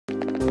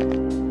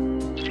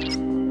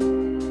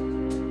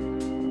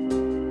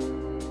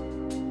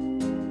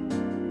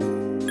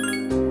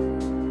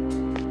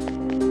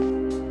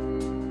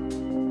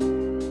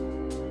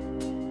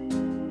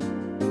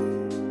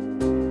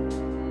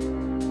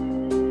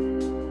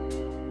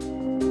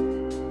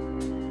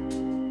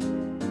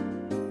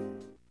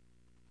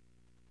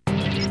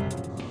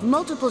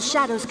multiple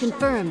shadows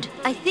confirmed.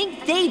 I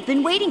think they've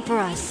been waiting for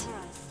us.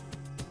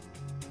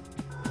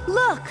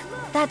 Look!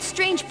 That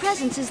strange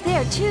presence is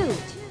there, too.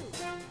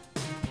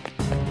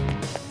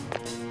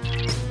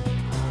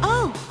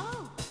 Oh!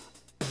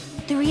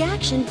 The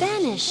reaction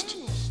vanished.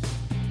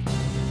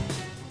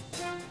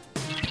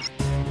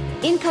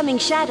 Incoming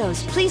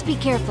shadows, please be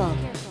careful.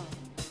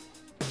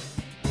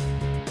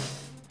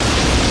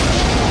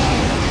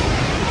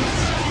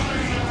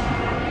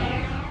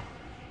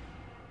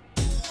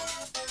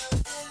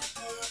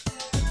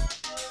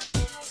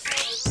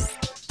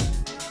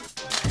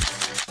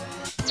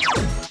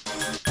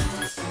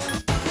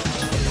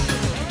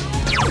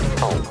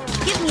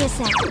 Give me a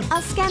sec.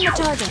 I'll scan the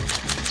target.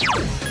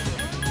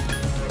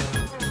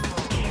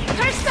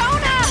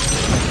 Persona!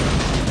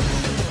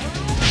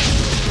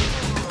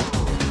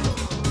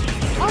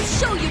 I'll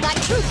show you my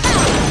true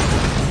power!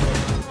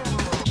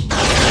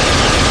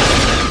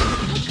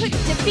 I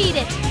couldn't defeat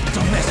it!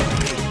 Don't mess with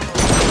me!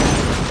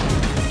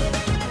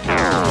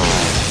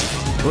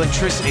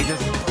 Electricity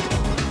does...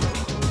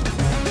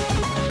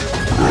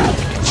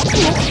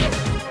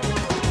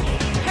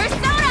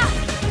 Persona!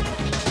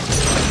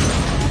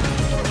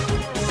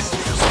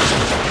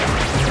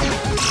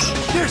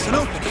 There's an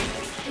opening!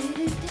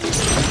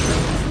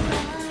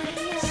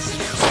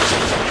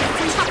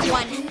 Tough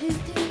one.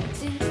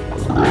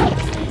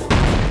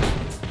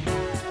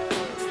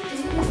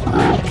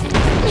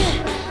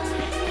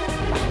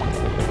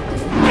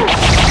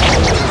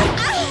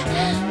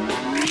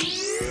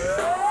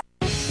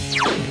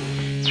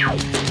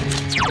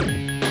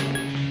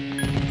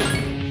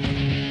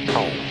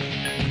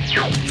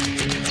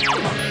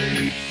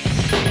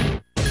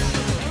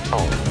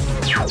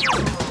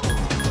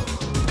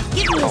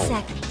 Give me a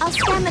sec. I'll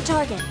scan the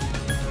target.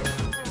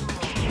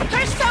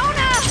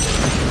 Persona!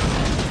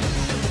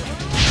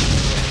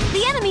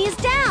 The enemy is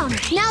down.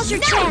 Now's your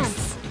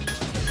chance.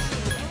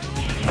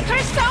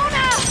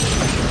 Persona!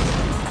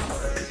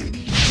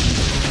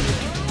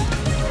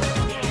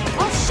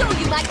 I'll show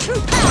you my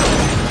true power.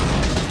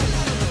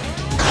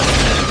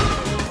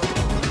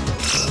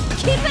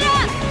 Keep it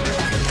up!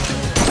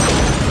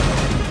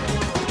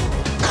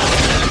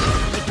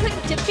 I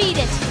couldn't defeat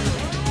it.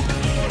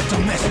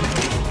 Don't mess with me!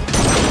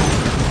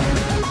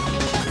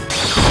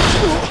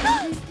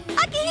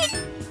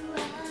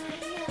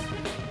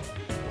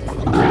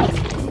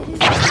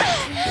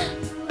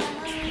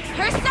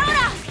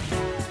 Persona!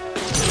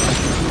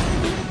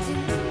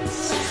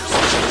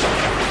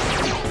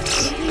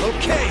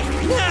 Okay,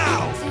 now!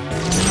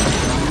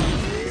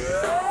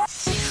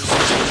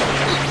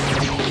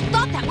 I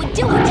thought that would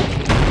do it!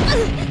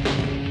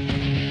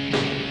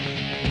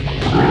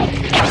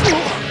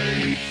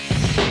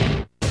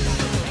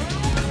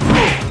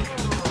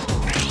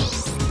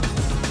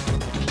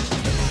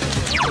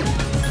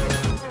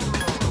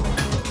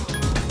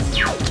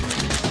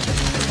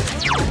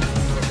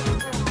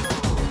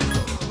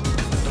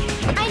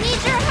 I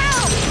need your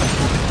help!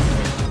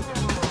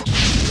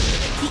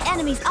 The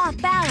enemy's off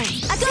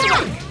balance.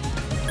 Attack!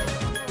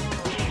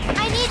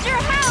 I need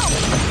your help!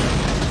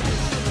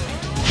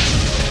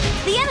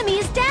 The enemy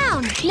is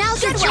down.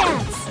 Now's your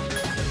chance.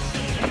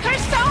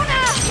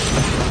 Persona!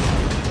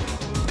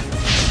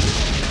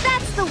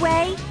 That's the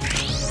way.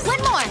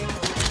 One more.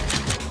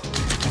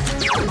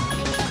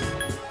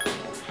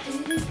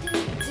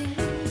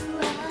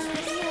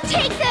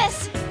 Take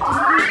this!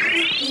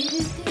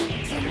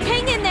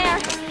 Hang in there!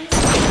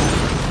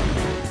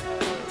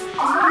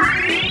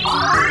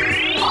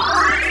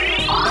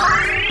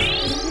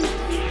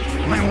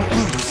 I won't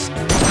lose!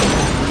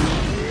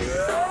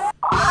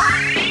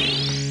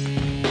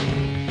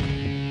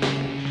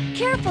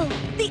 Careful!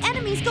 The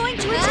enemy's going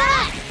to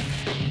attack!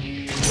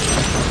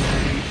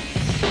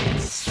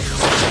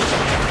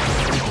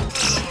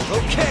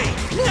 Okay,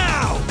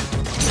 now!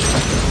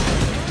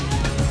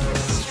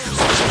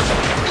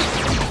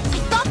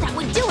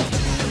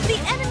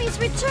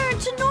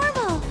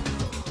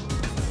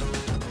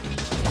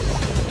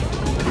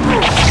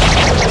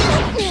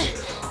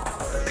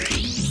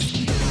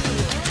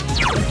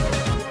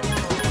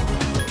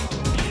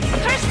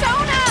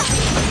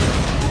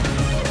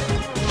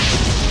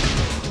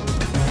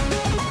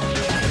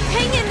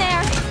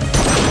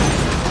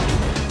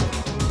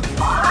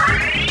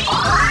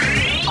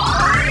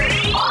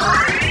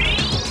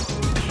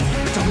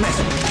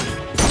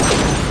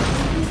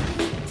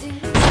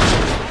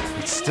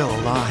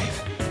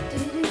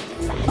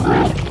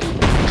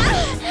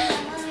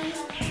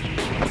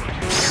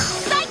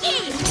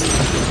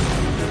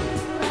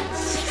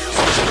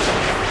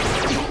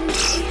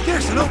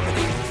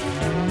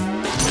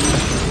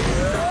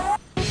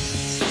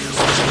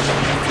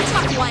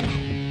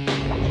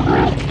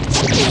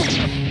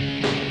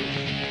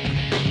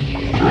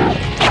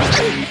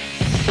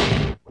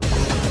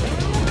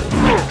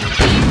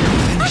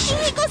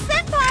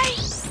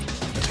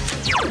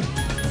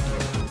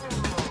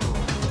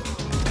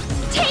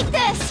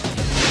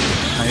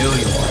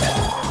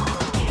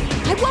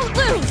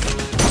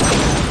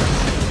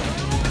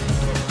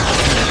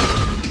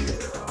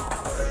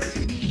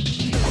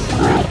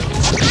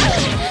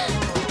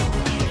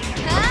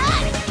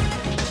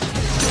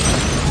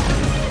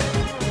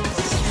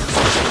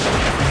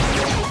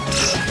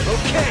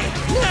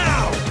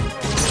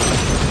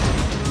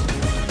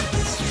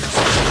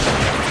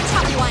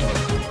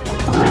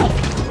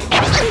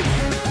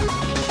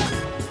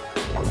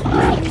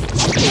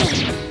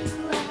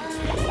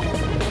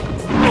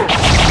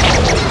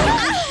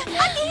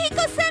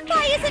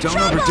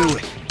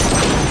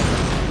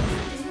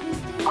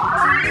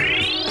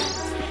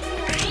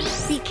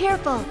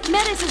 careful.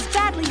 Metis is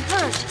badly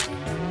hurt.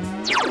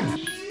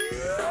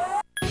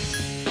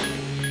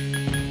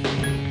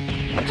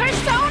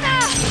 Persona!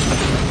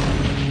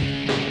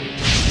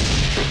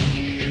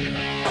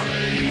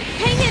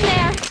 Hang in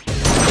there!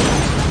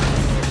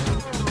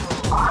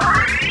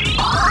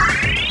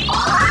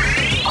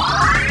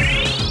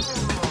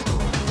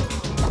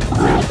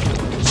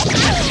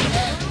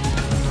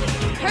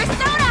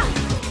 Persona!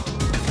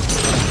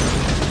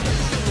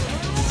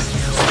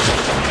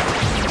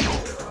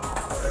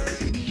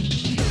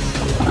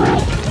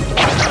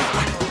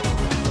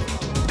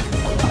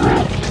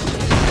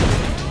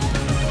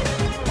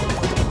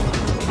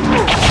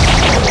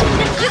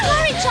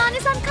 Yukari-chan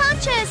is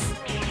unconscious!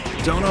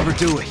 Don't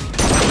overdo it.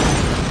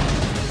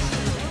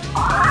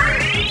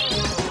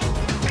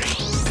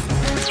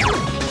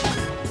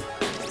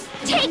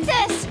 Take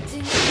this!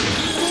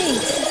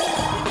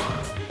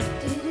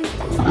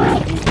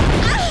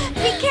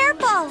 Be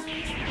careful!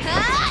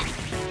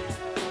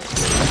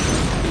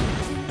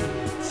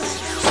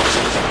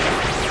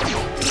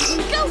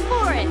 Go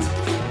for it!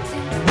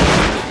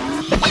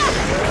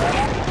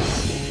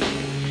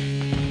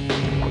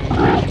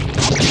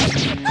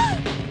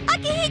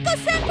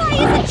 Akihiko-senpai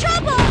is in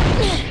trouble!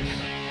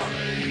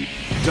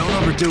 Don't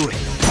overdo it.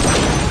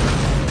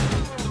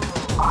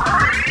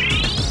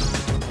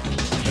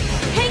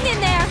 Hang in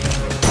there!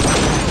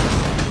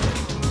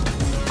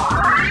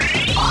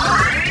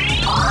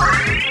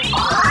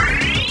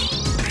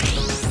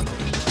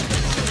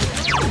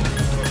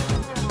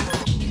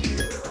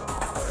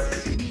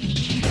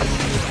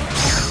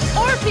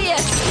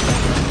 Orpheus!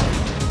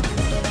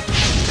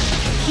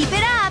 Keep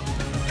it up!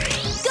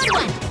 Good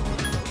one!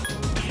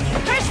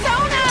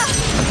 Persona!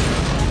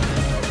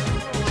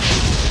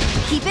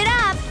 Keep it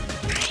up!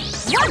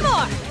 One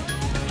more!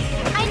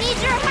 I need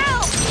your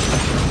help!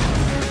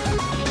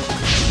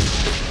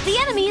 The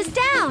enemy is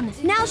down!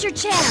 Now's your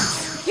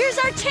chance! Here's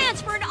our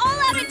chance for an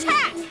all-out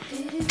attack!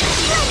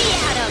 Let me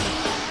at him!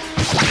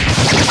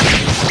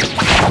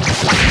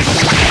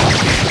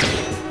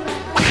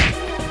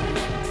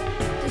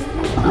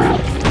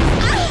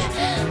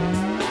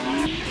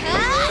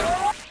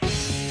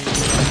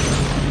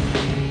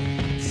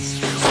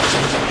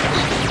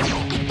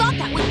 I thought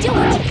that would do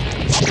it!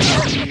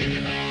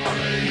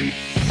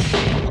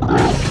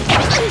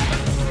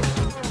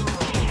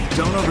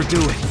 Don't overdo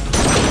it.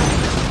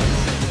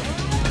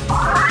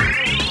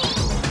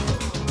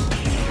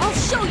 I'll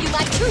show you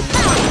my true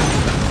power!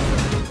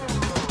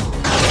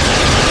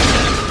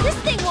 This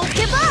thing won't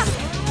give up!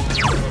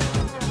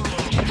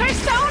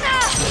 Persona!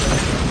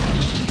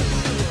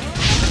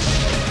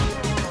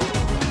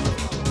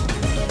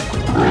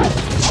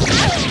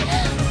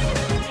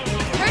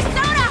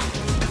 Persona!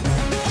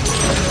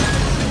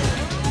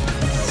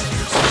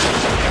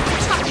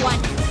 Tough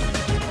one!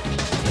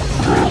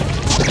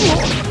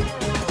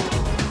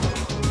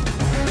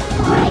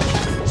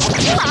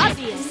 Too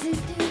obvious!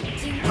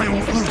 I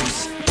won't lose.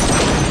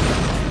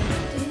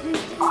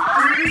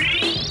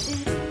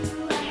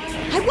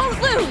 I won't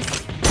lose!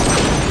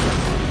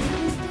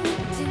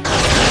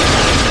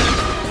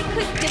 I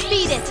could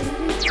defeat it!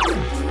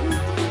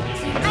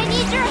 I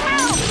need your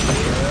help!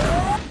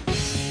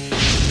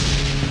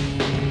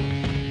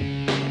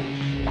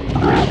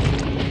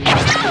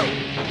 No!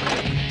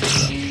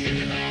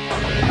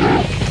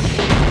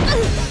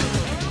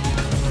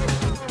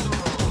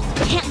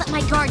 Can't let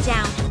my guard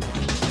down.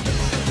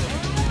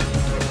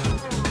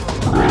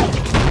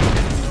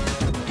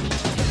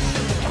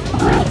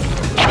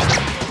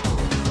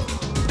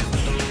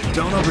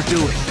 Don't overdo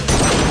it.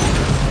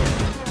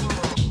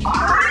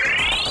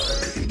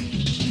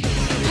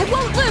 I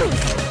won't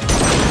lose!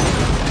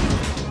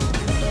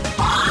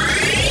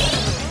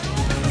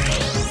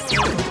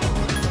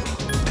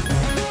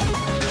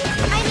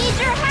 I need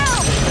your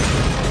help!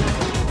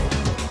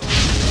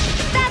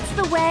 That's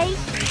the way!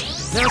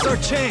 Now's our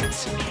chance.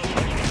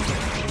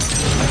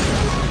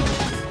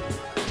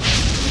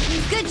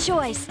 Good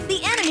choice!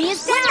 The enemy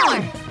is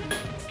down!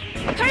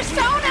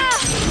 Persona!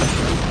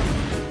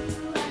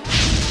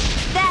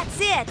 That's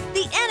it!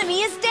 The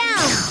enemy is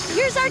down!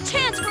 Here's our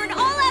chance for an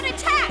all-out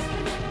attack!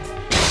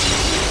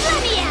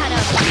 Let me at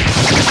him!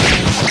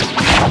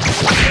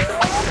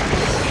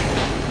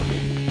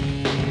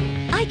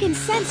 I can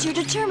sense your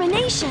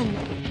determination!